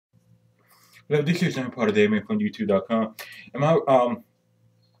Well, this is part of the man from YouTube.com. And my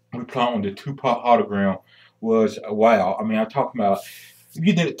reply on the Tupac hologram was wow. I mean, I'm talking about if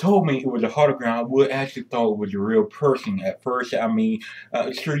you did told me it was a hologram, I would actually thought it was a real person at first. I mean,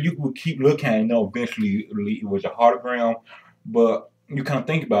 sure you would keep looking and know eventually it was a hologram, but you kind of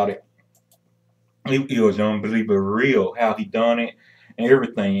think about it, it was unbelievable real how he done it and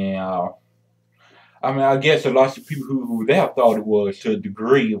everything. And I mean, I guess a lot of people who there thought it was to a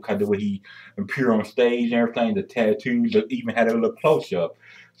degree because of the way he appeared on stage and everything, the tattoos, even had a little close up.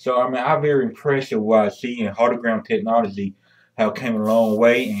 So I mean, I'm very impressed with what I see in hologram technology, how it came a long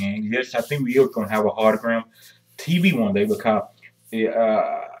way. And yes, I think we are going to have a hologram TV one day because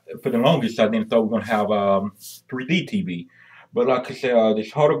for the longest I didn't thought we are going to have 3D TV. But like I said,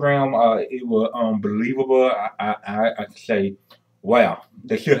 this hologram, it was unbelievable. I could say, wow,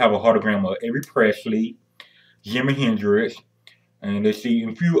 they should have a hologram of every Presley, Jimi Hendrix, and let's see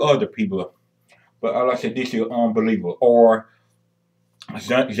a few other people. But like I said, this is unbelievable. Or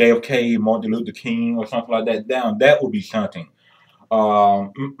JFK, Martin Luther King, or something like that. Down that would be something.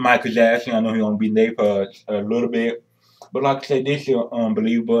 Michael Jackson, I know he's gonna be there for a little bit. But like I said, this is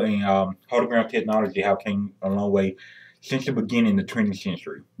unbelievable, and hologram technology have came a long way since the beginning of the 20th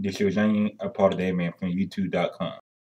century. This is a part of that man from YouTube.com.